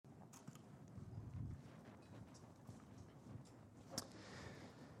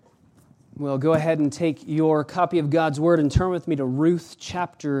Well, go ahead and take your copy of God's Word and turn with me to Ruth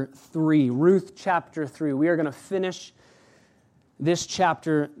chapter 3. Ruth chapter 3. We are going to finish this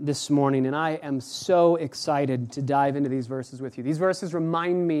chapter this morning, and I am so excited to dive into these verses with you. These verses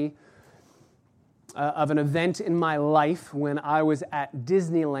remind me of an event in my life when I was at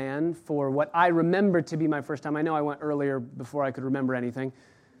Disneyland for what I remember to be my first time. I know I went earlier before I could remember anything.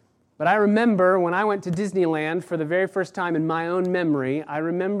 But I remember when I went to Disneyland for the very first time in my own memory, I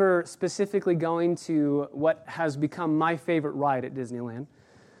remember specifically going to what has become my favorite ride at Disneyland,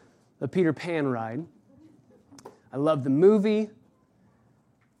 the Peter Pan ride. I loved the movie.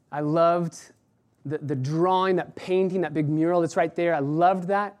 I loved the drawing, that painting, that big mural that's right there. I loved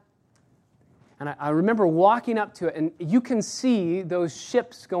that. And I remember walking up to it, and you can see those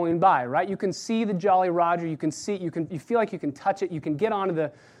ships going by, right? You can see the Jolly Roger. You can see, you feel like you can touch it. You can get onto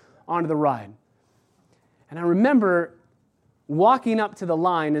the ride. And I remember walking up to the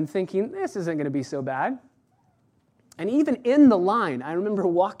line and thinking, this isn't going to be so bad. And even in the line, I remember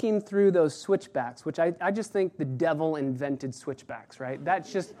walking through those switchbacks, which I just think the devil invented switchbacks, right?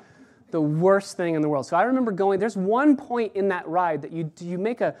 That's just the worst thing in the world. So I remember going, there's one point in that ride that you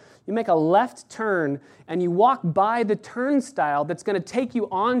make a left turn and you walk by the turnstile that's going to take you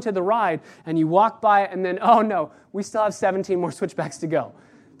onto the ride, and you walk by it, and then, oh no, we still have 17 more switchbacks to go.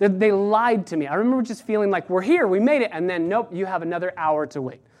 They lied to me. I remember just feeling like, we're here, we made it, and then, nope, you have another hour to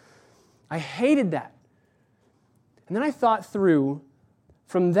wait. I hated that. And then I thought through,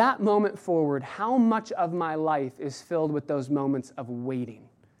 from that moment forward, how much of my life is filled with those moments of waiting.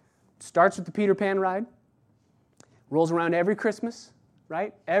 It starts with the Peter Pan ride, rolls around every Christmas,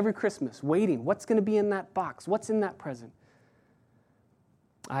 right? Every Christmas, waiting. What's going to be in that box? What's in that present?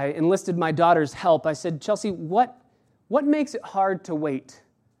 I enlisted my daughter's help. I said, Chelsea, what makes it hard to wait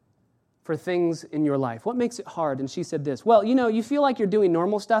for things in your life? What makes it hard? And she said this, well, you feel like you're doing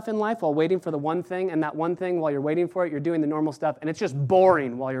normal stuff in life while waiting for the one thing, and that one thing, while you're waiting for it, you're doing the normal stuff, and it's just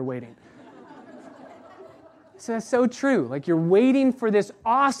boring while you're waiting. So that's so true. Like, you're waiting for this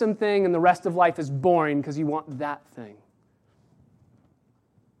awesome thing, and the rest of life is boring because you want that thing.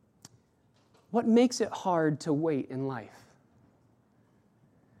 What makes it hard to wait in life?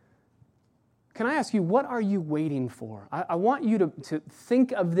 Can I ask you, what are you waiting for? I want you to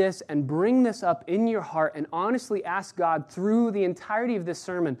think of this and bring this up in your heart and honestly ask God through the entirety of this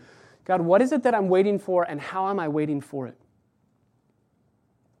sermon, God, what is it that I'm waiting for, and how am I waiting for it?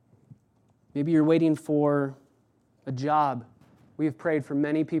 Maybe you're waiting for a job. We have prayed for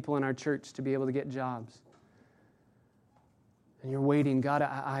many people in our church to be able to get jobs. And you're waiting, God,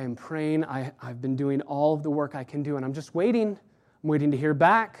 I am praying. I've been doing all of the work I can do, and I'm just waiting. I'm waiting to hear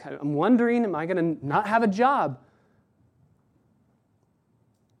back. I'm wondering, am I going to not have a job?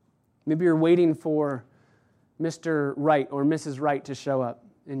 Maybe you're waiting for Mr. Right or Mrs. Right to show up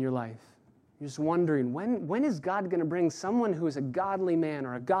in your life. You're just wondering, when is God going to bring someone who is a godly man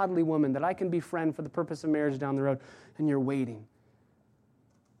or a godly woman that I can befriend for the purpose of marriage down the road? And you're waiting.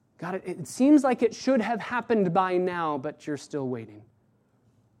 God, it seems like it should have happened by now, but you're still waiting.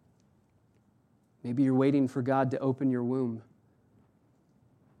 Maybe you're waiting for God to open your womb.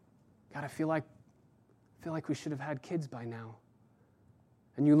 God, I feel like we should have had kids by now.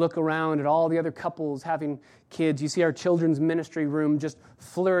 And you look around at all the other couples having kids. You see our children's ministry room just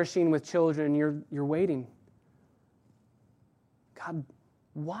flourishing with children, and you're waiting. God,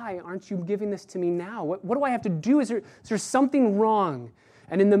 why aren't you giving this to me now? What do I have to do? Is there something wrong?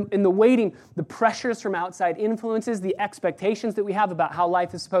 And in the waiting, the pressures from outside influences, the expectations that we have about how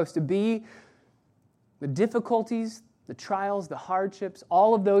life is supposed to be, the difficulties, the trials, the hardships,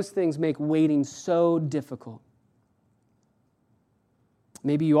 all of those things make waiting so difficult.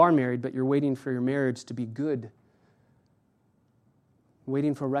 Maybe you are married, but you're waiting for your marriage to be good.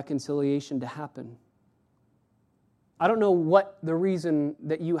 Waiting for reconciliation to happen. I don't know what the reason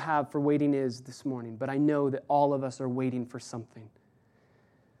that you have for waiting is this morning, but I know that all of us are waiting for something.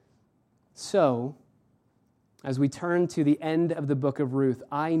 So, as we turn to the end of the book of Ruth,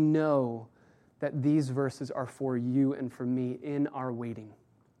 I know that these verses are for you and for me in our waiting.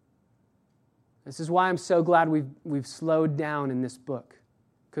 This is why I'm so glad we've slowed down in this book.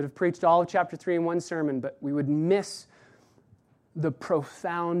 Could have preached all of chapter 3 in one sermon, but we would miss the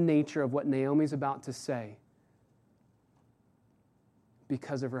profound nature of what Naomi's about to say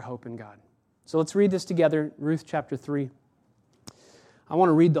because of her hope in God. So let's read this together, Ruth chapter 3. I want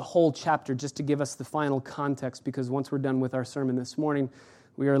to read the whole chapter just to give us the final context, because once we're done with our sermon this morning,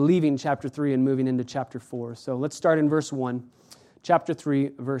 we are leaving chapter 3 and moving into chapter 4. So let's start in verse 1. Chapter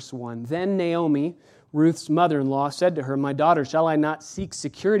 3, verse 1. Then Naomi, Ruth's mother-in-law, said to her, "My daughter, shall I not seek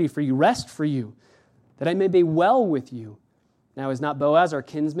security for you, rest for you, that I may be well with you? Now is not Boaz our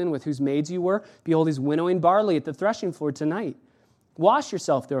kinsman with whose maids you were? Behold, he's winnowing barley at the threshing floor tonight. Wash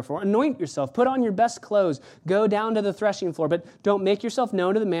yourself, therefore, anoint yourself, put on your best clothes, go down to the threshing floor, but don't make yourself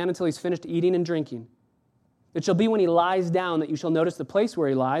known to the man until he's finished eating and drinking. It shall be when he lies down that you shall notice the place where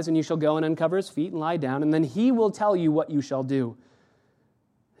he lies, and you shall go and uncover his feet and lie down, and then he will tell you what you shall do.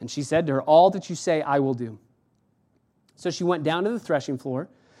 And she said to her, all that you say I will do. So she went down to the threshing floor.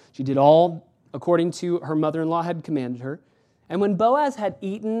 She did all according to her mother-in-law had commanded her. And when Boaz had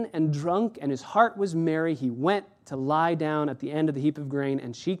eaten and drunk, and his heart was merry, he went to lie down at the end of the heap of grain,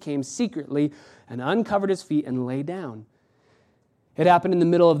 and she came secretly and uncovered his feet and lay down. It happened in the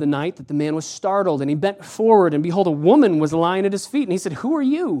middle of the night that the man was startled, and he bent forward, and behold, a woman was lying at his feet. And he said, who are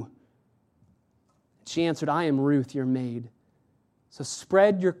you? She answered, I am Ruth, your maid. So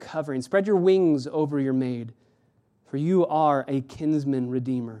spread your covering, spread your wings over your maid, for you are a kinsman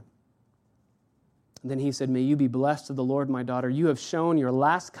redeemer. And then he said, may you be blessed of the Lord, my daughter. You have shown your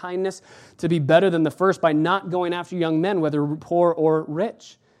last kindness to be better than the first by not going after young men, whether poor or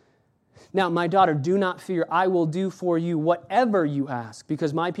rich. Now, my daughter, do not fear. I will do for you whatever you ask,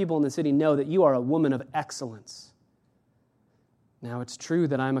 because my people in the city know that you are a woman of excellence. Now, it's true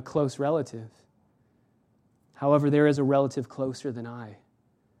that I'm a close relative. However, there is a relative closer than I.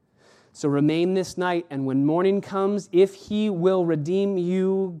 So remain this night, and when morning comes, if he will redeem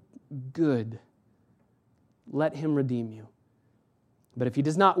you, good. Let him redeem you. But if he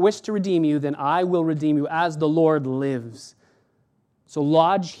does not wish to redeem you, then I will redeem you as the Lord lives. So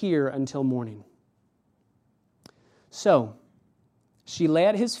lodge here until morning. So she lay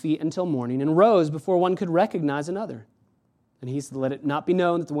at his feet until morning and rose before one could recognize another. And he said, let it not be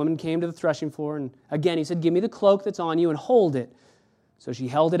known that the woman came to the threshing floor. And again he said, give me the cloak that's on you and hold it. So she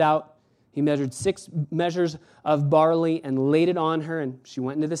held it out. He measured 6 measures of barley and laid it on her, and she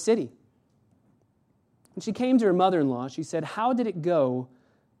went into the city. When she came to her mother-in-law, she said, how did it go,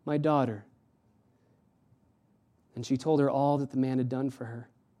 my daughter? And she told her all that the man had done for her.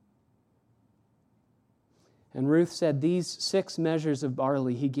 And Ruth said, these 6 measures of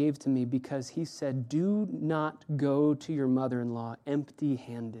barley he gave to me because he said, do not go to your mother-in-law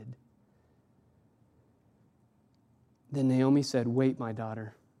empty-handed. Then Naomi said, wait, my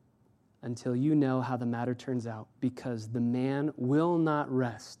daughter, until you know how the matter turns out, because the man will not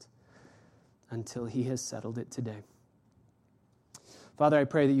rest until he has settled it today. Father, I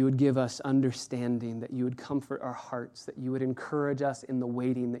pray that you would give us understanding, that you would comfort our hearts, that you would encourage us in the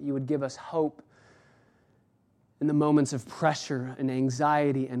waiting, that you would give us hope in the moments of pressure and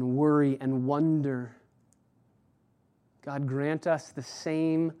anxiety and worry and wonder. God, grant us the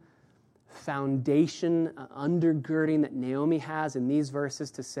same foundation, undergirding that Naomi has in these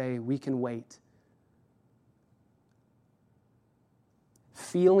verses to say we can wait.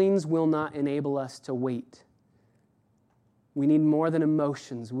 Feelings will not enable us to wait. We need more than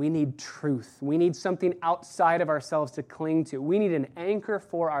emotions. We need truth. We need something outside of ourselves to cling to. We need an anchor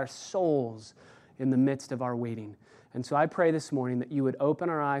for our souls in the midst of our waiting. And so I pray this morning that you would open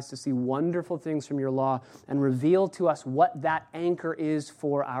our eyes to see wonderful things from your law and reveal to us what that anchor is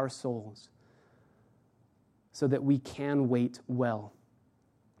for our souls so that we can wait well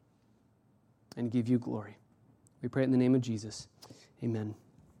and give you glory. We pray it in the name of Jesus. Amen.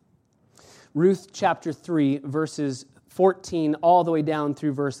 Ruth chapter 3, verses 14 all the way down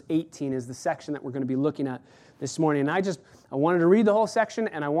through verse 18 is the section that we're going to be looking at this morning. And I wanted to read the whole section,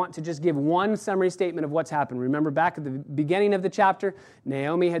 and I want to just give one summary statement of what's happened. Remember back at the beginning of the chapter,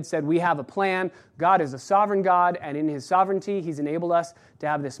 Naomi had said, we have a plan. God is a sovereign God, and in his sovereignty, he's enabled us to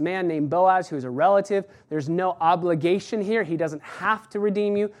have this man named Boaz, who is a relative. There's no obligation here. He doesn't have to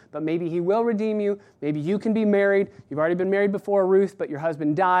redeem you, but maybe he will redeem you. Maybe you can be married. You've already been married before, Ruth, but your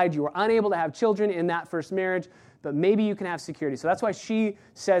husband died. You were unable to have children in that first marriage, but maybe you can have security. So that's why she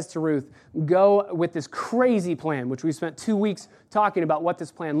says to Ruth, go with this crazy plan, which we spent 2 weeks talking about what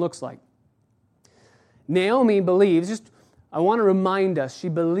this plan looks like. Naomi believes, I want to remind us, she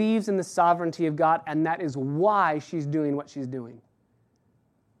believes in the sovereignty of God, and that is why she's doing what she's doing.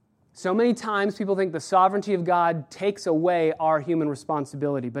 So many times people think the sovereignty of God takes away our human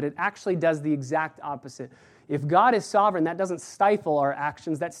responsibility, but it actually does the exact opposite. If God is sovereign, that doesn't stifle our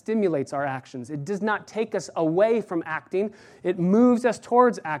actions, that stimulates our actions. It does not take us away from acting. It moves us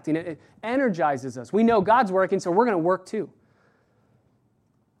towards acting. It energizes us. We know God's working, so we're going to work too.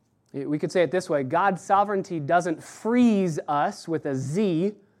 We could say it this way: God's sovereignty doesn't freeze us with a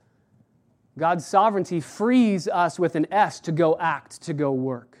Z. God's sovereignty frees us with an S to go act, to go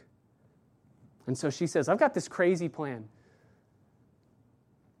work. And so she says, I've got this crazy plan.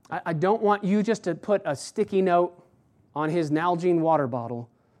 I don't want you just to put a sticky note on his Nalgene water bottle.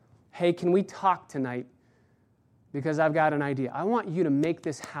 Hey, can we talk tonight? because I've got an idea. I want you to make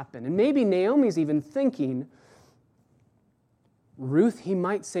this happen. And maybe Naomi's even thinking, Ruth, he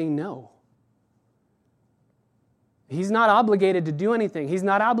might say no. He's not obligated to do anything. He's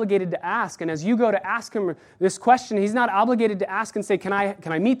not obligated to ask. And as you go to ask him this question, he's not obligated to ask and say, can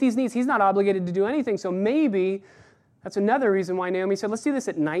I meet these needs? He's not obligated to do anything. So maybe that's another reason why Naomi said, let's do this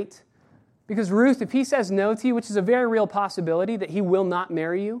at night. Because Ruth, if he says no to you, which is a very real possibility that he will not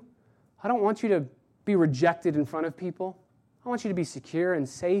marry you, I don't want you to be rejected in front of people. I want you to be secure and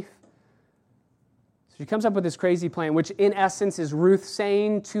safe. So she comes up with this crazy plan, which in essence is Ruth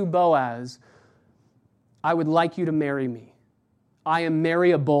saying to Boaz, I would like you to marry me. I am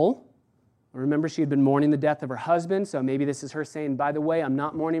marryable. Remember, she had been mourning the death of her husband, so maybe this is her saying, by the way, I'm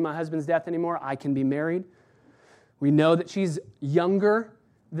not mourning my husband's death anymore. I can be married. We know that she's younger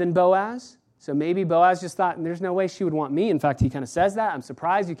than Boaz, so maybe Boaz just thought, there's no way she would want me. In fact, he kind of says that. I'm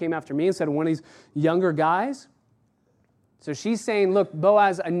surprised you came after me instead of one of these younger guys. So she's saying, look,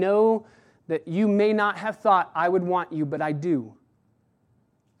 Boaz, I know that you may not have thought I would want you, but I do.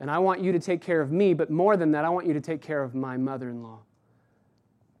 And I want you to take care of me, but more than that, I want you to take care of my mother-in-law.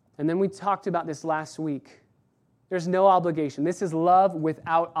 And then we talked about this last week. There's no obligation. This is love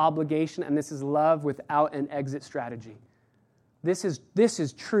without obligation, and this is love without an exit strategy. This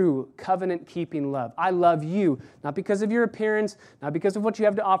is true covenant-keeping love. I love you, not because of your appearance, not because of what you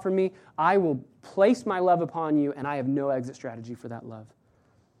have to offer me. I will place my love upon you, and I have no exit strategy for that love.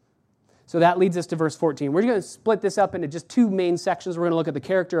 So that leads us to verse 14. We're going to split this up into just two main sections. We're going to look at the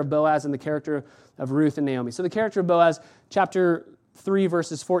character of Boaz and the character of Ruth and Naomi. So the character of Boaz, chapter 3,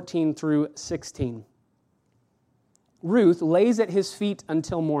 verses 14 through 16. Ruth lays at his feet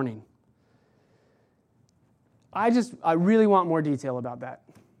until morning. I really want more detail about that.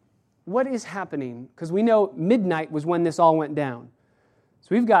 What is happening? Because we know midnight was when this all went down. So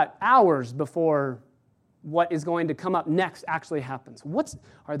we've got hours before what is going to come up next actually happens.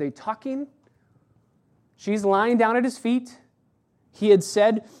 Are they talking? She's lying down at his feet. He had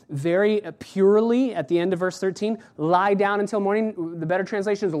said very purely at the end of verse 13, lie down until morning. The better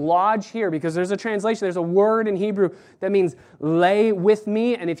translation is lodge here, because there's a word in Hebrew that means lay with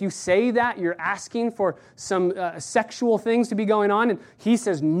me. And if you say that, you're asking for some sexual things to be going on. And he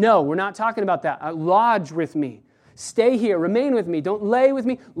says, no, we're not talking about that. Lodge with me. Stay here, remain with me, don't lay with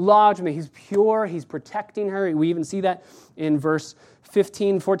me, lodge with me. He's pure, he's protecting her. We even see that in verse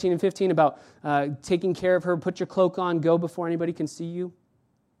 14 and 15 about taking care of her, put your cloak on, go before anybody can see you.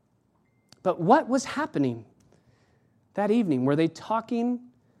 But what was happening that evening? Were they talking?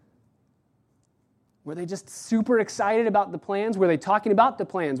 Were they just super excited about the plans? Were they talking about the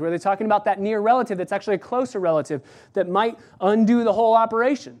plans? Were they talking about that near relative that's actually a closer relative that might undo the whole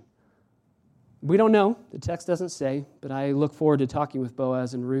operation? We don't know. The text doesn't say, but I look forward to talking with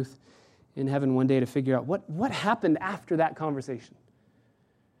Boaz and Ruth in heaven one day to figure out what happened after that conversation.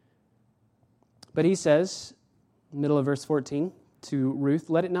 But he says, middle of verse 14, to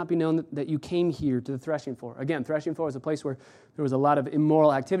Ruth, let it not be known that you came here to the threshing floor. Again, threshing floor is a place where there was a lot of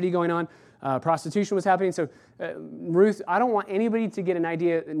immoral activity going on. Prostitution was happening. So Ruth, I don't want anybody to get an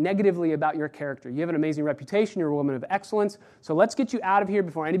idea negatively about your character. You have an amazing reputation. You're a woman of excellence. So let's get you out of here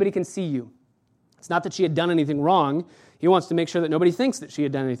before anybody can see you. It's not that she had done anything wrong. He wants to make sure that nobody thinks that she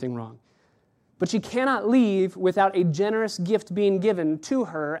had done anything wrong. But she cannot leave without a generous gift being given to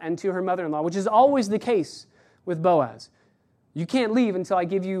her and to her mother-in-law, which is always the case with Boaz. You can't leave until I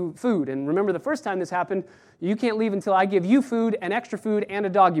give you food. And remember the first time this happened, you can't leave until I give you food and extra food and a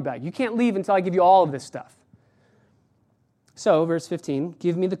doggy bag. You can't leave until I give you all of this stuff. So, verse 15,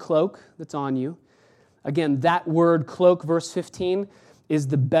 give me the cloak that's on you. Again, that word cloak, verse 15, is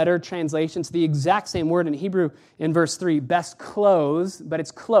the better translation. It's the exact same word in Hebrew in verse 3, best clothes, but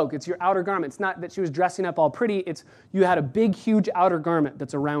it's cloak. It's your outer garment. It's not that she was dressing up all pretty. It's you had a big, huge outer garment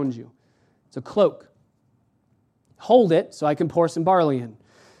that's around you. It's a cloak. Hold it so I can pour some barley in.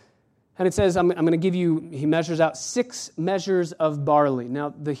 And it says, I'm going to give you, he measures out 6 measures of barley.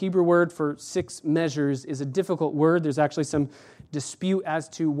 Now, the Hebrew word for 6 measures is a difficult word. There's actually some dispute as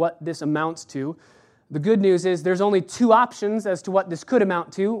to what this amounts to. The good news is there's only 2 options as to what this could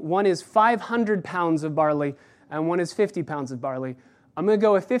amount to. One is 500 pounds of barley, and one is 50 pounds of barley. I'm going to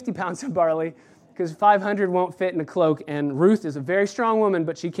go with 50 pounds of barley because 500 won't fit in a cloak, and Ruth is a very strong woman,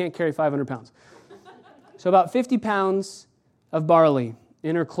 but she can't carry 500 pounds. So about 50 pounds of barley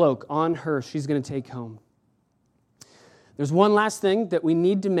in her cloak on her, she's going to take home. There's one last thing that we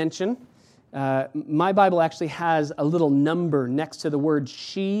need to mention. My Bible actually has a little number next to the word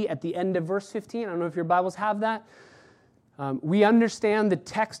she at the end of verse 15. I don't know if your Bibles have that. We understand the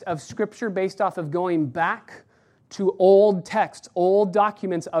text of Scripture based off of going back to old texts, old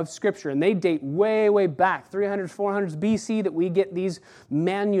documents of Scripture, and they date way, way back, 300s, 400s BC that we get these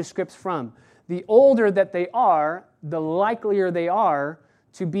manuscripts from. The older that they are, the likelier they are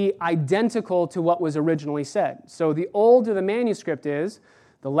to be identical to what was originally said. So the older the manuscript is,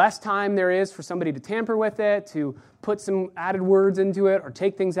 the less time there is for somebody to tamper with it, to put some added words into it, or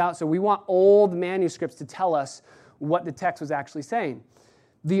take things out. So we want old manuscripts to tell us what the text was actually saying.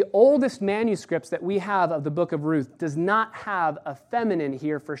 The oldest manuscripts that we have of the book of Ruth does not have a feminine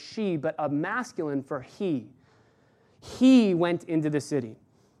here for she, but a masculine for he. He went into the city.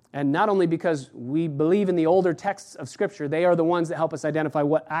 And not only because we believe in the older texts of Scripture, they are the ones that help us identify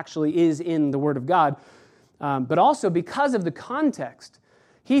what actually is in the Word of God, but also because of the context.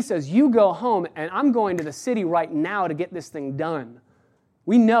 He says, you go home, and I'm going to the city right now to get this thing done.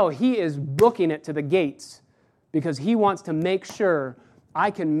 We know he is booking it to the gates because he wants to make sure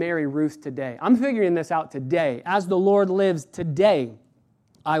I can marry Ruth today. I'm figuring this out today. As the Lord lives today,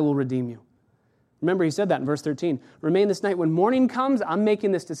 I will redeem you. Remember, he said that in verse 13. Remain this night. When morning comes, I'm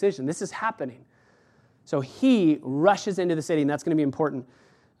making this decision. This is happening. So he rushes into the city, and that's going to be important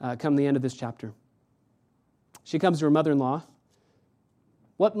come the end of this chapter. She comes to her mother-in-law.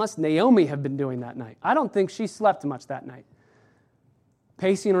 What must Naomi have been doing that night? I don't think she slept much that night.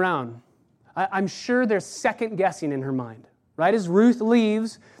 Pacing around. I'm sure there's second guessing in her mind. Right as Ruth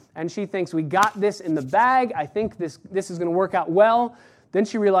leaves, and she thinks, we got this in the bag. I think this is going to work out well. Then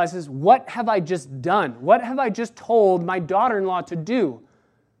she realizes, what have I just done? What have I just told my daughter-in-law to do?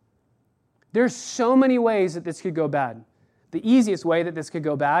 There's so many ways that this could go bad. The easiest way that this could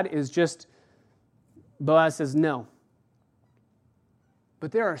go bad is just Boaz says no.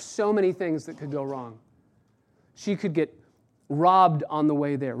 But there are so many things that could go wrong. She could get robbed on the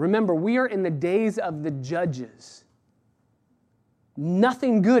way there. Remember, we are in the days of the judges.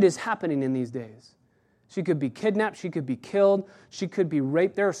 Nothing good is happening in these days. She could be kidnapped. She could be killed. She could be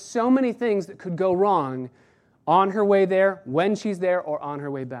raped. There are so many things that could go wrong on her way there, when she's there, or on her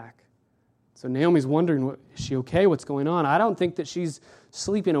way back. So Naomi's wondering, is she okay? What's going on? I don't think that she's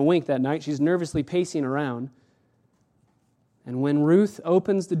sleeping a wink that night. She's nervously pacing around. And when Ruth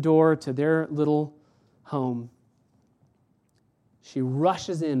opens the door to their little home, she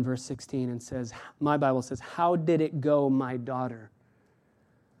rushes in, verse 16, and says, my Bible says, how did it go, my daughter?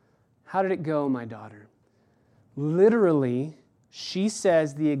 How did it go, my daughter? Literally, she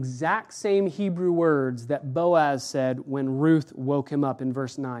says the exact same Hebrew words that Boaz said when Ruth woke him up in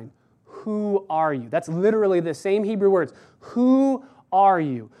verse 9. Who are you? That's literally the same Hebrew words. Who are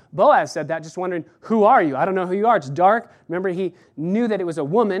you? Boaz said that just wondering, who are you? I don't know who you are. It's dark. Remember, he knew that it was a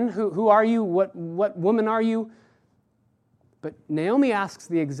woman. Who are you? What woman are you? But Naomi asks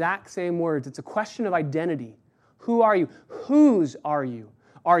the exact same words. It's a question of identity. Who are you? Whose are you?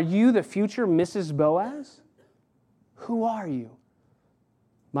 Are you the future Mrs. Boaz? Who are you?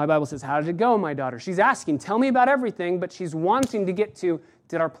 My Bible says, how did it go, my daughter? She's asking, tell me about everything, but she's wanting to get to,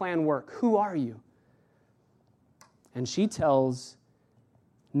 did our plan work? Who are you? And she tells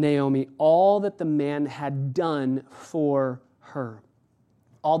Naomi all that the man had done for her.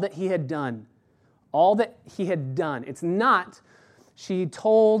 All that he had done. All that he had done. It's not, she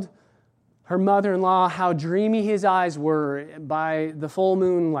told her mother-in-law how dreamy his eyes were by the full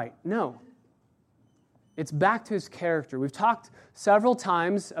moonlight. No. It's back to his character. We've talked several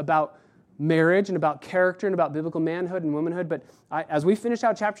times about marriage and about character and about biblical manhood and womanhood, but as we finish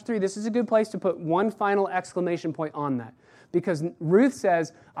out chapter 3, this is a good place to put one final exclamation point on that. Because Ruth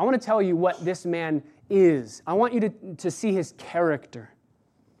says, I want to tell you what this man is. I want you to see his character.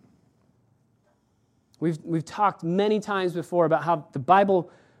 We've talked many times before about how the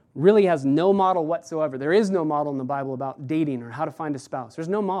Bible really has no model whatsoever. There is no model in the Bible about dating or how to find a spouse. There's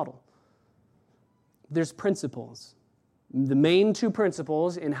no model. There's principles. The main two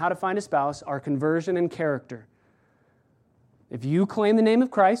principles in how to find a spouse are conversion and character. If you claim the name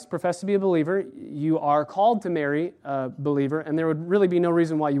of Christ, profess to be a believer, you are called to marry a believer, and there would really be no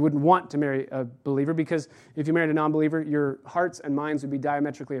reason why you wouldn't want to marry a believer, because if you married a non-believer, your hearts and minds would be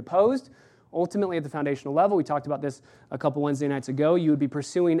diametrically opposed. Ultimately, at the foundational level, we talked about this a couple Wednesday nights ago, you would be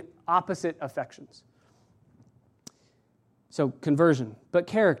pursuing opposite affections. So, conversion. But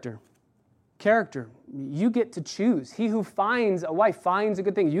character. Character. You get to choose. He who finds a wife finds a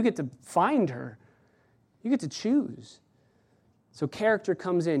good thing. You get to find her. You get to choose. So character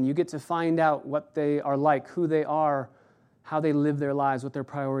comes in. You get to find out what they are like, who they are, how they live their lives, what their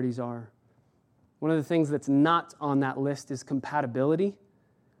priorities are. One of the things that's not on that list is compatibility.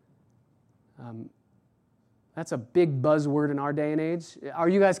 That's a big buzzword in our day and age. Are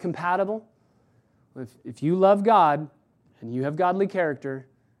you guys compatible? If you love God and you have godly character,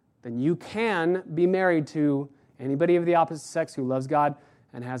 then you can be married to Anybody of the opposite sex who loves God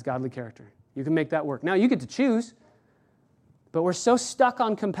and has godly character. You can make that work. Now, you get to choose, but we're so stuck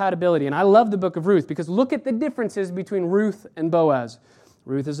on compatibility. And I love the book of Ruth because look at the differences between Ruth and Boaz.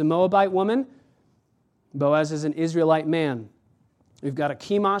 Ruth is a Moabite woman. Boaz is an Israelite man. We've got a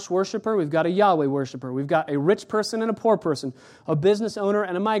Chemosh worshiper. We've got a Yahweh worshiper. We've got a rich person and a poor person, a business owner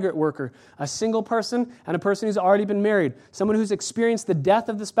and a migrant worker, a single person and a person who's already been married, someone who's experienced the death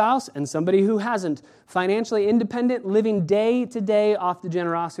of the spouse and somebody who hasn't, financially independent, living day to day off the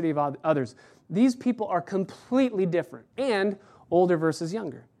generosity of others. These people are completely different, and older versus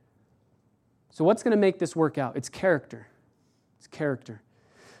younger. So what's going to make this work out? It's character. It's character.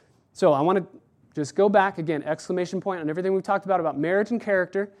 So I want to just go back again, exclamation point on everything we've talked about marriage and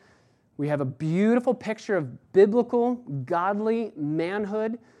character. We have a beautiful picture of biblical, godly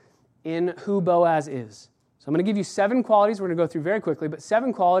manhood in who Boaz is. So I'm going to give you 7 qualities. We're going to go through very quickly, but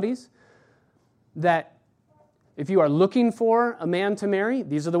 7 qualities that if you are looking for a man to marry,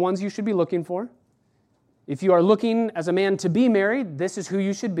 these are the ones you should be looking for. If you are looking as a man to be married, this is who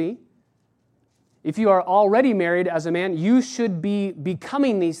you should be. If you are already married as a man, you should be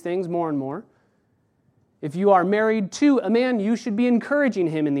becoming these things more and more. If you are married to a man, you should be encouraging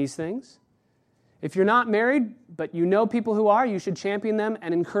him in these things. If you're not married, but you know people who are, you should champion them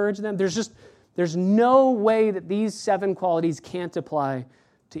and encourage them. There's no way that these 7 qualities can't apply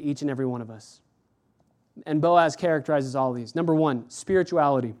to each and every one of us. And Boaz characterizes all of these. Number 1,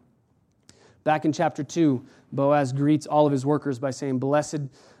 spirituality. Back in chapter 2, Boaz greets all of his workers by saying,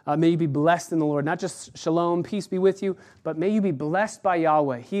 may you be blessed in the Lord. Not just shalom, peace be with you, but may you be blessed by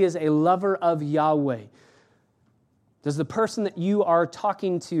Yahweh. He is a lover of Yahweh. Does the person that you are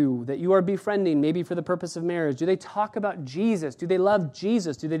talking to, that you are befriending, maybe for the purpose of marriage, do they talk about Jesus? Do they love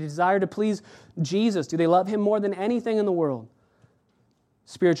Jesus? Do they desire to please Jesus? Do they love him more than anything in the world?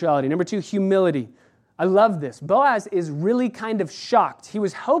 Spirituality. Number 2, humility. I love this. Boaz is really kind of shocked. He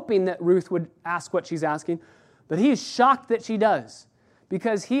was hoping that Ruth would ask what she's asking, but he is shocked that she does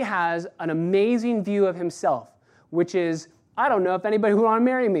because he has an amazing view of himself, which is, I don't know if anybody would want to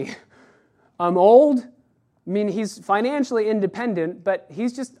marry me. I'm old. I mean, he's financially independent, but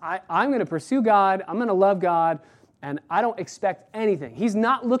he's just, I'm going to pursue God, I'm going to love God, and I don't expect anything. He's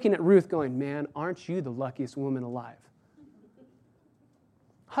not looking at Ruth going, man, aren't you the luckiest woman alive?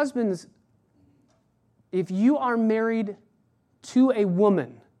 Husbands, if you are married to a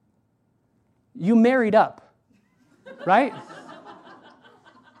woman, you married up, right?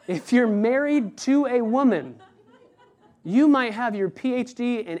 If you're married to a woman, you might have your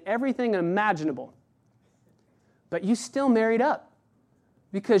PhD in everything imaginable, but you still married up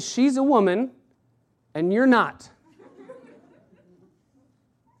because she's a woman and you're not.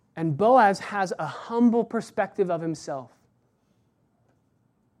 And Boaz has a humble perspective of himself.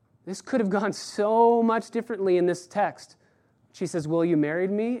 This could have gone so much differently in this text. She says, will you marry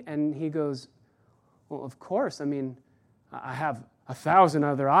me? And he goes, well, of course. I mean, I have 1,000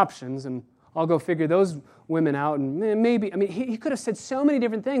 other options, and I'll go figure those women out. And maybe, I mean, he could have said so many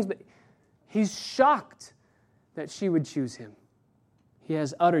different things, but he's shocked that she would choose him. He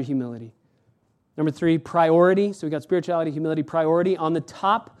has utter humility. Number 3, priority. So we got spirituality, humility, priority. On the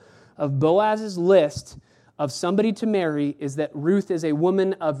top of Boaz's list of somebody to marry is that Ruth is a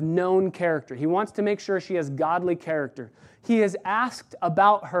woman of known character. He wants to make sure she has godly character. He has asked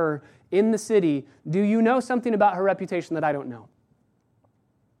about her in the city, do you know something about her reputation that I don't know?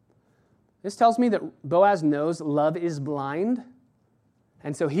 This tells me that Boaz knows love is blind,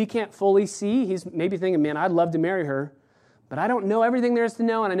 and so he can't fully see. He's maybe thinking, man, I'd love to marry her, but I don't know everything there is to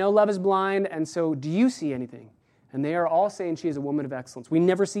know, and I know love is blind, and so do you see anything? And they are all saying she is a woman of excellence. We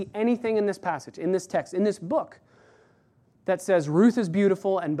never see anything in this passage, in this text, in this book, that says Ruth is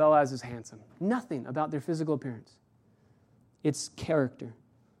beautiful and Boaz is handsome. Nothing about their physical appearance. It's character.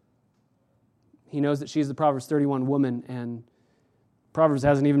 He knows that she's the Proverbs 31 woman, and Proverbs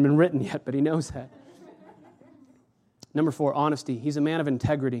hasn't even been written yet, but he knows that. Number 4, honesty. He's a man of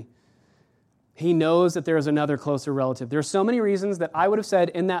integrity. He knows that there is another closer relative. There are so many reasons that I would have said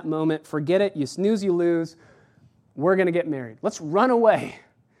in that moment, forget it, you snooze, you lose, we're going to get married. Let's run away.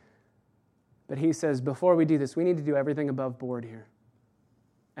 But he says, before we do this, we need to do everything above board here.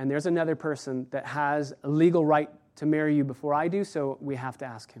 And there's another person that has a legal right to marry you before I do, so we have to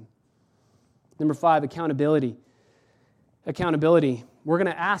ask him. Number 5, accountability. Accountability. We're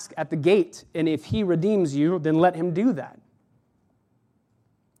going to ask at the gate, and if he redeems you, then let him do that.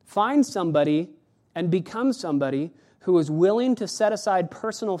 Find somebody and become somebody who is willing to set aside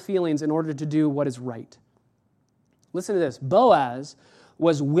personal feelings in order to do what is right. Listen to this. Boaz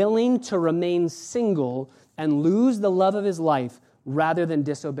was willing to remain single and lose the love of his life rather than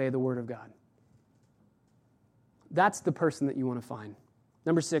disobey the word of God. That's the person that you want to find.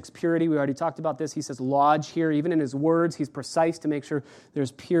 Number 6, purity. We already talked about this. He says lodge here. Even in his words, he's precise to make sure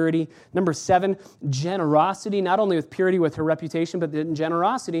there's purity. Number 7, generosity. Not only with purity with her reputation, but in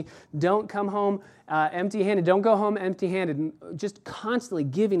generosity. Don't come home empty-handed. Don't go home empty-handed. Just constantly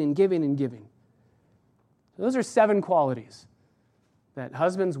giving and giving and giving. Those are 7 qualities that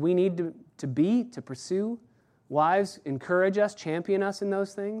husbands we need to pursue. Wives, encourage us, champion us in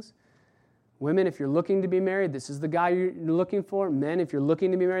those things. Women, if you're looking to be married, this is the guy you're looking for. Men, if you're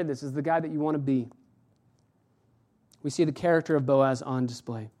looking to be married, this is the guy that you want to be. We see the character of Boaz on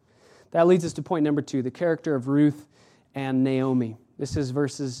display. That leads us to point number 2, the character of Ruth and Naomi. This is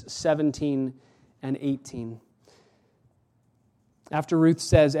verses 17 and 18. After Ruth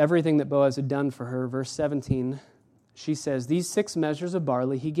says everything that Boaz had done for her, verse 17, she says, "These 6 measures of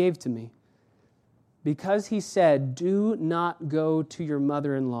barley he gave to me, because he said, 'Do not go to your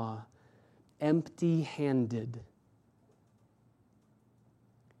mother-in-law empty-handed.'"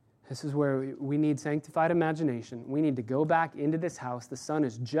 This is where we need sanctified imagination. We need to go back into this house. The sun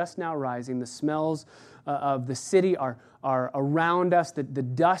is just now rising. The smells of the city are around us. The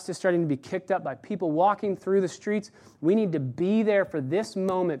dust is starting to be kicked up by people walking through the streets. We need to be there for this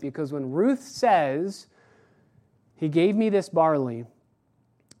moment, because when Ruth says, "He gave me this barley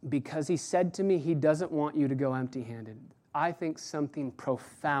because he said to me he doesn't want you to go empty-handed," I think something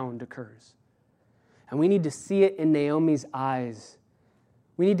profound occurs. And we need to see it in Naomi's eyes.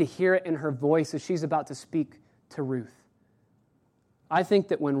 We need to hear it in her voice as she's about to speak to Ruth. I think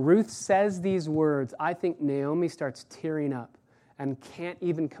that when Ruth says these words, I think Naomi starts tearing up and can't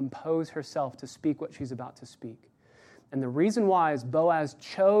even compose herself to speak what she's about to speak. And the reason why is Boaz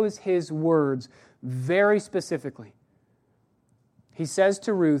chose his words very specifically. He says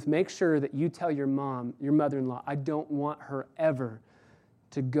to Ruth, "Make sure that you tell your mom, your mother-in-law, I don't want her ever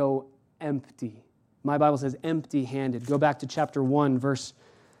to go empty." My Bible says empty-handed. Go back to chapter 1, verse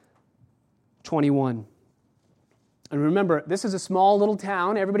 21. And remember, this is a small little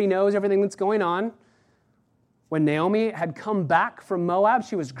town. Everybody knows everything that's going on. When Naomi had come back from Moab,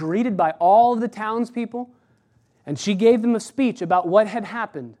 she was greeted by all of the townspeople, and she gave them a speech about what had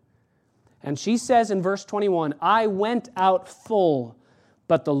happened. And she says in verse 21, "I went out full,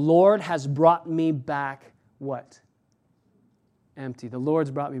 but the Lord has brought me back," what? Empty. The Lord's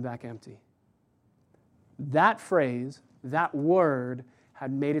brought me back empty. That phrase, that word,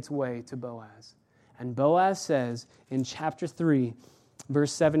 had made its way to Boaz. And Boaz says in chapter 3,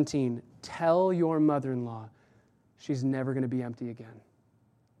 verse 17, "Tell your mother-in-law she's never going to be empty again."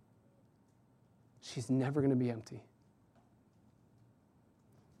 She's never going to be empty.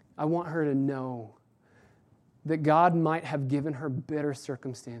 I want her to know that God might have given her bitter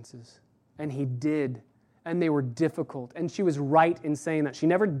circumstances, and he did, and they were difficult, and she was right in saying that. She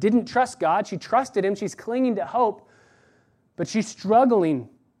never didn't trust God. She trusted him. She's clinging to hope, but she's struggling.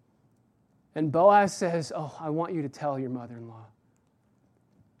 And Boaz says, "Oh, I want you to tell your mother-in-law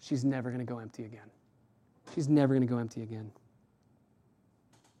she's never going to go empty again. She's never going to go empty again."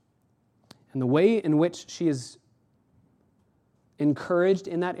 And the way in which she is encouraged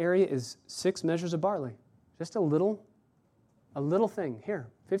in that area is 6 measures of barley. Just a little thing. Here,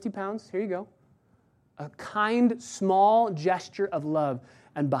 50 pounds, here you go. A kind, small gesture of love.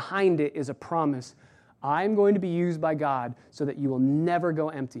 And behind it is a promise. I'm going to be used by God so that you will never go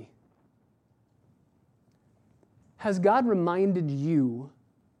empty. Has God reminded you,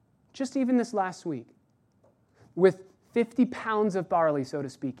 just even this last week, with 50 pounds of barley, so to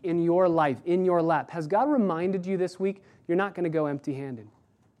speak, in your life, in your lap, has God reminded you this week, you're not going to go empty-handed?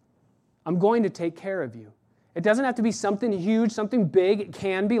 I'm going to take care of you. It doesn't have to be something huge, something big. It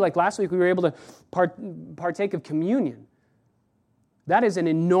can be. Like last week, we were able to partake of communion. That is an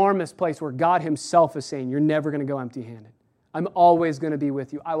enormous place where God himself is saying, you're never going to go empty-handed. I'm always going to be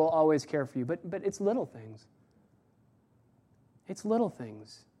with you. I will always care for you. But it's little things. It's little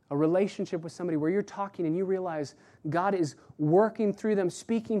things. A relationship with somebody where you're talking and you realize God is working through them,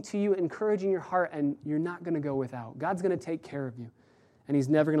 speaking to you, encouraging your heart, and you're not going to go without. God's going to take care of you, and he's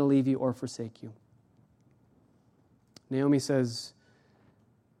never going to leave you or forsake you. Naomi says,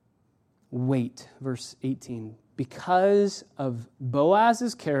 wait, verse 18. Because of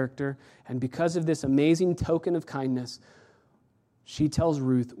Boaz's character and because of this amazing token of kindness, she tells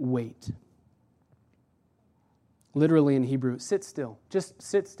Ruth, wait. Literally in Hebrew, sit still. Just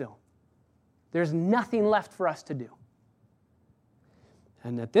sit still. There's nothing left for us to do.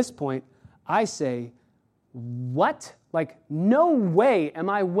 And at this point, I say, what? Like, no way am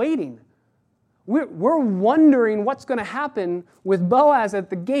I waiting. We're wondering what's going to happen with Boaz at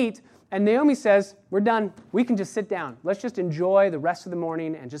the gate, and Naomi says, we're done. We can just sit down. Let's just enjoy the rest of the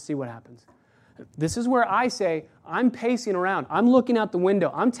morning and just see what happens. This is where I say, I'm pacing around. I'm looking out the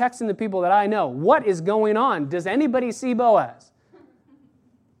window. I'm texting the people that I know. What is going on? Does anybody see Boaz?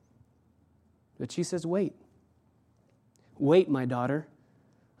 But she says, wait. Wait, my daughter,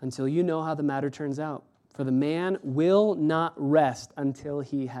 until you know how the matter turns out. For the man will not rest until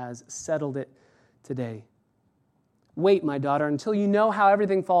he has settled it today. Wait, my daughter, until you know how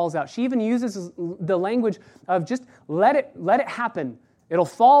everything falls out. She even uses the language of just let it happen. It'll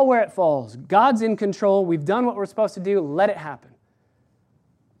fall where it falls. God's in control. We've done what we're supposed to do. Let it happen.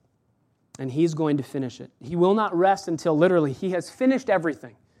 And he's going to finish it. He will not rest until literally he has finished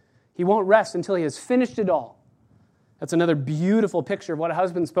everything. He won't rest until he has finished it all. That's another beautiful picture of what a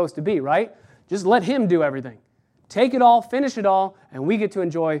husband's supposed to be, right? Just let him do everything. Take it all, finish it all, and we get to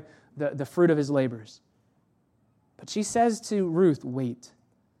enjoy the fruit of his labors. But she says to Ruth, wait.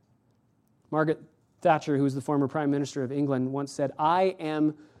 Margaret Thatcher, who was the former Prime Minister of England, once said, I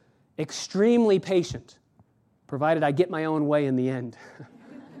am extremely patient, provided I get my own way in the end.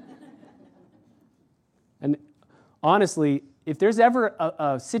 And honestly, if there's ever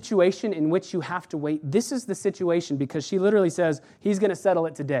a situation in which you have to wait, this is the situation, because she literally says, he's going to settle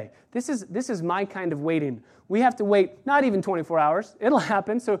it today. This is my kind of waiting. We have to wait not even 24 hours. It'll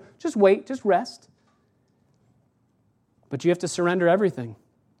happen, so just wait, just rest. But you have to surrender everything.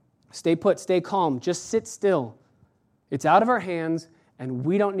 Stay put, stay calm, just sit still. It's out of our hands, and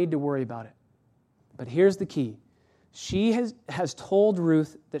we don't need to worry about it. But here's the key. She has told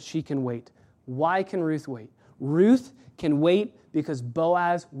Ruth that she can wait. Why can Ruth wait? Ruth can wait because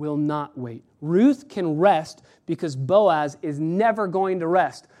Boaz will not wait. Ruth can rest because Boaz is never going to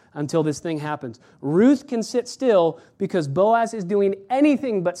rest until this thing happens. Ruth can sit still because Boaz is doing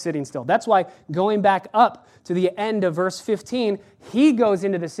anything but sitting still. That's why going back up to the end of verse 15, he goes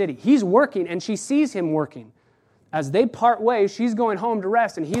into the city. He's working, and she sees him working. As they part ways, she's going home to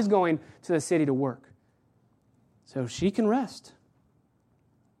rest, and he's going to the city to work. So she can rest.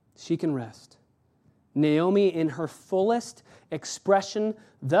 She can rest. Naomi, in her fullest expression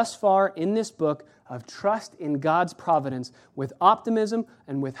thus far in this book of trust in God's providence, with optimism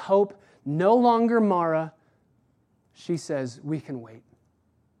and with hope, no longer Mara, she says, we can wait.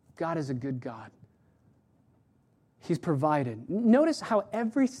 God is a good God. He's provided. Notice how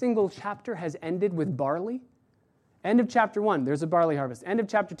every single chapter has ended with barley. End of chapter 1, there's a barley harvest. End of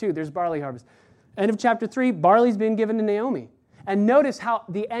chapter 2, there's barley harvest. End of chapter 3, barley's been given to Naomi. And notice how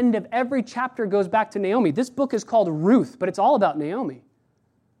the end of every chapter goes back to Naomi. This book is called Ruth, but it's all about Naomi.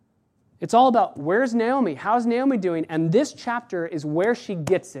 It's all about where's Naomi? How's Naomi doing? And this chapter is where she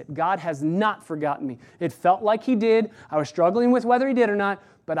gets it. God has not forgotten me. It felt like he did. I was struggling with whether he did or not,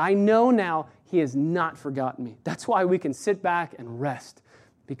 but I know now he has not forgotten me. That's why we can sit back and rest,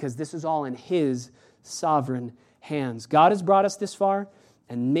 because this is all in his sovereign hands. God has brought us this far,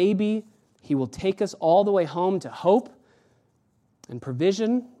 and maybe he will take us all the way home to hope and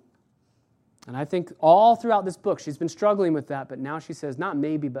provision. And I think all throughout this book, she's been struggling with that, but now she says, not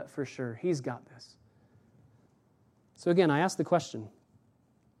maybe, but for sure, he's got this. So again, I ask the question,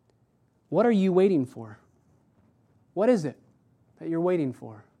 what are you waiting for? What is it that you're waiting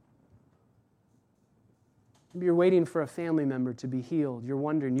for? Maybe you're waiting for a family member to be healed. You're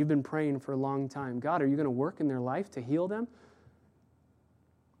wondering, you've been praying for a long time. God, are you going to work in their life to heal them?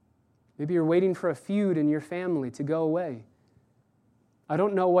 Maybe you're waiting for a feud in your family to go away. I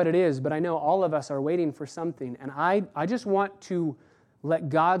don't know what it is, but I know all of us are waiting for something. And I just want to let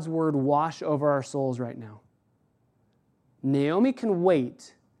God's word wash over our souls right now. Naomi can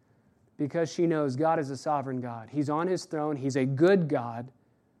wait because she knows God is a sovereign God. He's on his throne. He's a good God.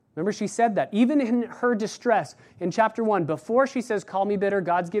 Remember, she said that. Even in her distress, in chapter 1, before she says, call me bitter,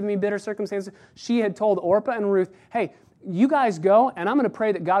 God's given me bitter circumstances, she had told Orpah and Ruth, hey, you guys go, and I'm going to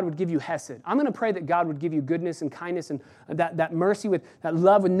pray that God would give you hesed. I'm going to pray that God would give you goodness and kindness and that mercy, with that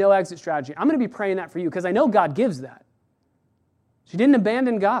love with no exit strategy. I'm going to be praying that for you because I know God gives that. She didn't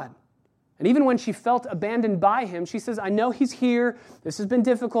abandon God. And even when she felt abandoned by him, she says, I know he's here. This has been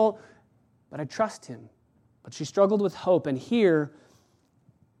difficult, but I trust him. But she struggled with hope, and here,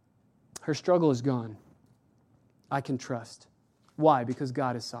 her struggle is gone. I can trust. Why? Because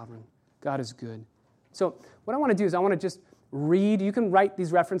God is sovereign. God is good. So what I want to do is I want to just read. You can write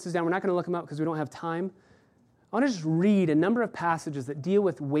these references down. We're not going to look them up because we don't have time. I want to just read a number of passages that deal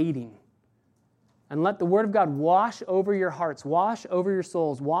with waiting. And let the Word of God wash over your hearts, wash over your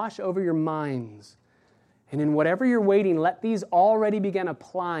souls, wash over your minds. And in whatever you're waiting, let these already begin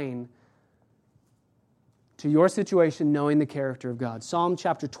applying to your situation, knowing the character of God. Psalm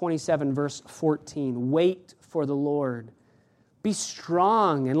chapter 27, verse 14. Wait for the Lord. Be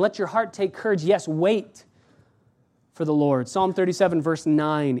strong and let your heart take courage. Yes, wait for the Lord. Psalm 37, verse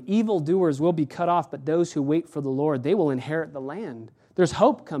 9, evildoers will be cut off, but those who wait for the Lord, they will inherit the land. There's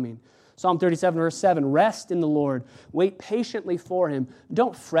hope coming. Psalm 37, verse 7, rest in the Lord. Wait patiently for him.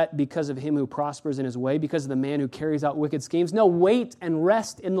 Don't fret because of him who prospers in his way, because of the man who carries out wicked schemes. No, wait and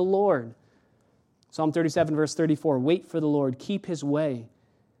rest in the Lord. Psalm 37, verse 34, wait for the Lord. Keep his way.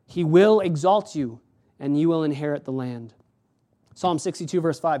 He will exalt you, and you will inherit the land. Psalm 62,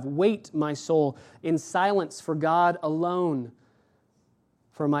 verse 5, wait, my soul, in silence for God alone,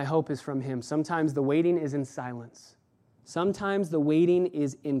 for my hope is from him. Sometimes the waiting is in silence. Sometimes the waiting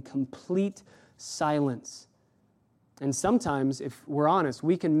is in complete silence. And sometimes, if we're honest,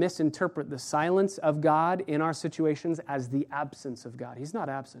 we can misinterpret the silence of God in our situations as the absence of God. He's not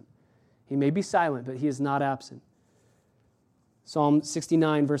absent. He may be silent, but he is not absent. Psalm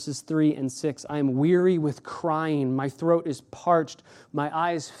 69, verses 3 and 6, I am weary with crying. My throat is parched. My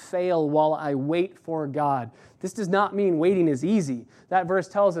eyes fail while I wait for God. This does not mean waiting is easy. That verse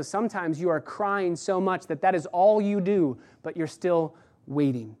tells us sometimes you are crying so much that is all you do, but you're still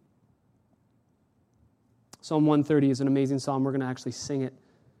waiting. Psalm 130 is an amazing psalm. We're going to actually sing it.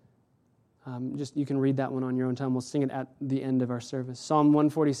 You can read that one on your own time. We'll sing it at the end of our service. Psalm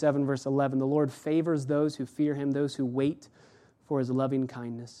 147, verse 11, the Lord favors those who fear him, those who wait for his loving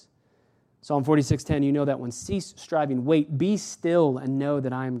kindness. Psalm 46:10, you know that one. Cease striving, wait, be still, and know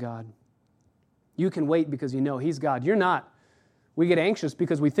that I am God. You can wait because you know he's God. You're not. We get anxious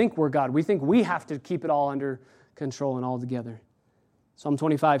because we think we're God. We think we have to keep it all under control and all together. Psalm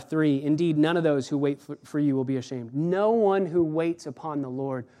 25:3, indeed, none of those who wait for you will be ashamed. No one who waits upon the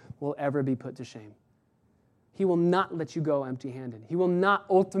Lord will ever be put to shame. He will not let you go empty-handed. He will not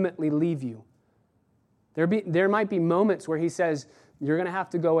ultimately leave you. There might be moments where he says, you're going to have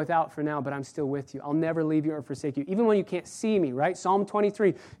to go without for now, but I'm still with you. I'll never leave you or forsake you, even when you can't see me, right? Psalm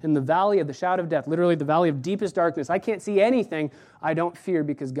 23, in the valley of the shadow of death, literally the valley of deepest darkness, I can't see anything. I don't fear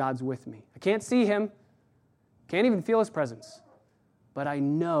because God's with me. I can't see him, can't even feel his presence, but I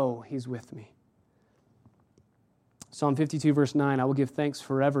know he's with me. Psalm 52, verse 9, I will give thanks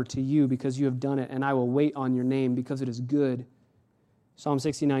forever to you because you have done it, and I will wait on your name because it is good. Psalm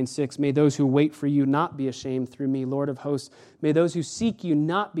 69:6, may those who wait for you not be ashamed through me, Lord of hosts. May those who seek you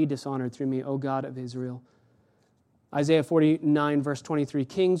not be dishonored through me, O God of Israel. Isaiah 49, verse 23,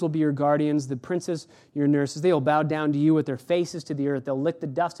 kings will be your guardians, the princes your nurses. They will bow down to you with their faces to the earth. They'll lick the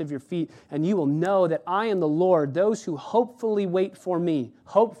dust of your feet, and you will know that I am the Lord. Those who hopefully wait for me,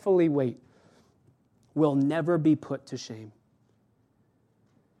 hopefully wait, will never be put to shame.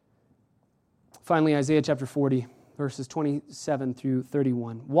 Finally, Isaiah chapter 40. Verses 27 through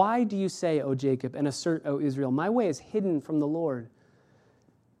 31. Why do you say, O Jacob, and assert, O Israel, my way is hidden from the Lord,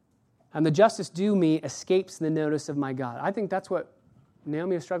 and the justice due me escapes the notice of my God? I think that's what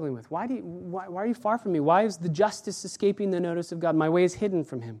Naomi is struggling with. Why are you far from me? Why is the justice escaping the notice of God? My way is hidden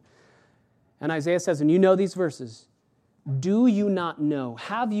from him. And Isaiah says, and you know these verses, do you not know?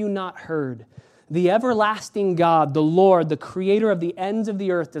 Have you not heard? The everlasting God, the Lord, the creator of the ends of the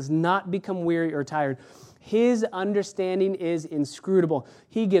earth, does not become weary or tired. His understanding is inscrutable.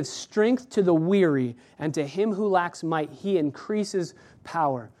 He gives strength to the weary, and to him who lacks might, he increases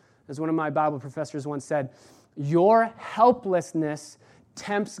power. As one of my Bible professors once said, your helplessness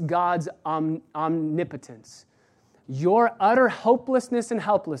tempts God's omnipotence. Your utter hopelessness and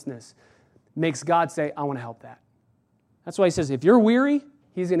helplessness makes God say, I want to help that. That's why he says, if you're weary,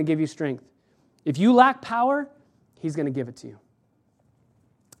 he's going to give you strength. If you lack power, he's going to give it to you.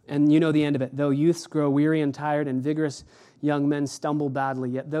 And you know the end of it. Though youths grow weary and tired, and vigorous young men stumble badly,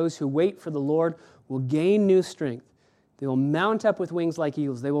 yet those who wait for the Lord will gain new strength. They will mount up with wings like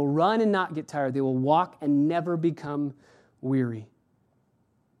eagles. They will run and not get tired. They will walk and never become weary.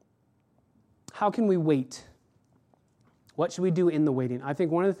 How can we wait? What should we do in the waiting? I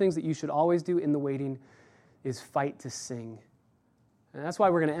think one of the things that you should always do in the waiting is fight to sing. And that's why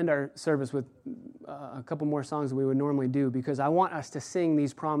we're going to end our service with a couple more songs than we would normally do, because I want us to sing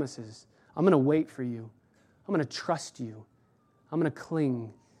these promises. I'm going to wait for you. I'm going to trust you. I'm going to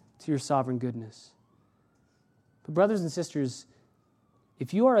cling to your sovereign goodness. But brothers and sisters,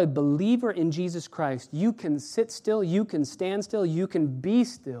 if you are a believer in Jesus Christ, you can sit still, you can stand still, you can be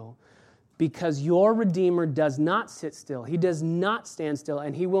still, because your Redeemer does not sit still. He does not stand still,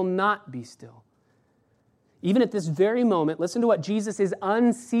 and he will not be still. Even at this very moment, listen to what Jesus is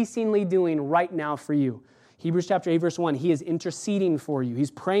unceasingly doing right now for you. Hebrews chapter 8, verse 1, he is interceding for you.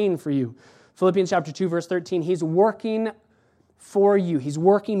 He's praying for you. Philippians chapter 2, verse 13, he's working for you. He's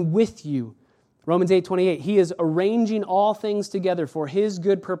working with you. Romans 8:28, he is arranging all things together for his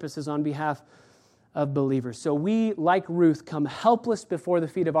good purposes on behalf of believers. So we, like Ruth, come helpless before the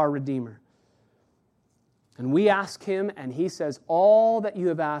feet of our Redeemer. And we ask him, and he says, all that you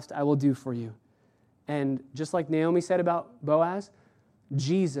have asked, I will do for you. And just like Naomi said about Boaz,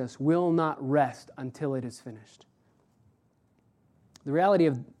 Jesus will not rest until it is finished. The reality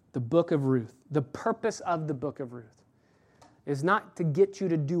of the book of Ruth, the purpose of the book of Ruth, is not to get you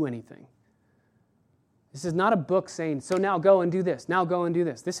to do anything. This is not a book saying, so now go and do this, now go and do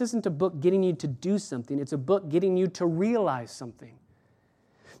this. This isn't a book getting you to do something. It's a book getting you to realize something.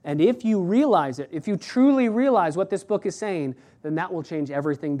 And if you realize it, if you truly realize what this book is saying, then that will change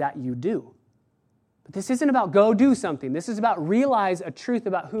everything that you do. But this isn't about go do something. This is about realize a truth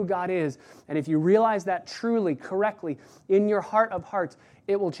about who God is. And if you realize that truly, correctly, in your heart of hearts,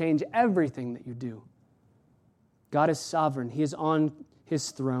 it will change everything that you do. God is sovereign. He is on his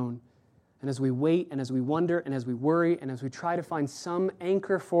throne. And as we wait and as we wonder and as we worry and as we try to find some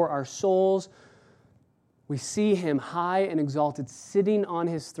anchor for our souls, we see him high and exalted, sitting on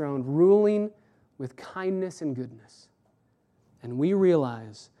his throne, ruling with kindness and goodness. And we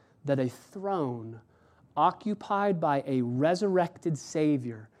realize that a throne occupied by a resurrected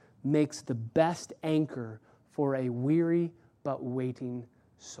Savior makes the best anchor for a weary but waiting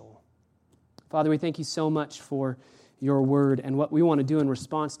soul. Father, we thank you so much for your word, and what we want to do in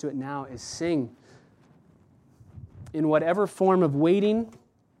response to it now is sing. In whatever form of waiting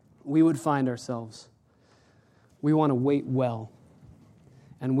we would find ourselves, we want to wait well,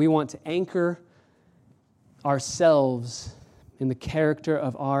 and we want to anchor ourselves in the character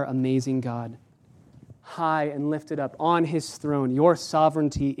of our amazing God, high and lifted up on his throne. Your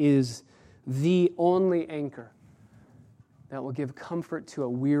sovereignty is the only anchor that will give comfort to a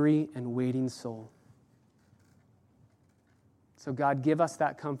weary and waiting soul. So God, give us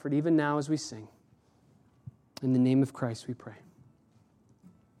that comfort even now as we sing. In the name of Christ we pray.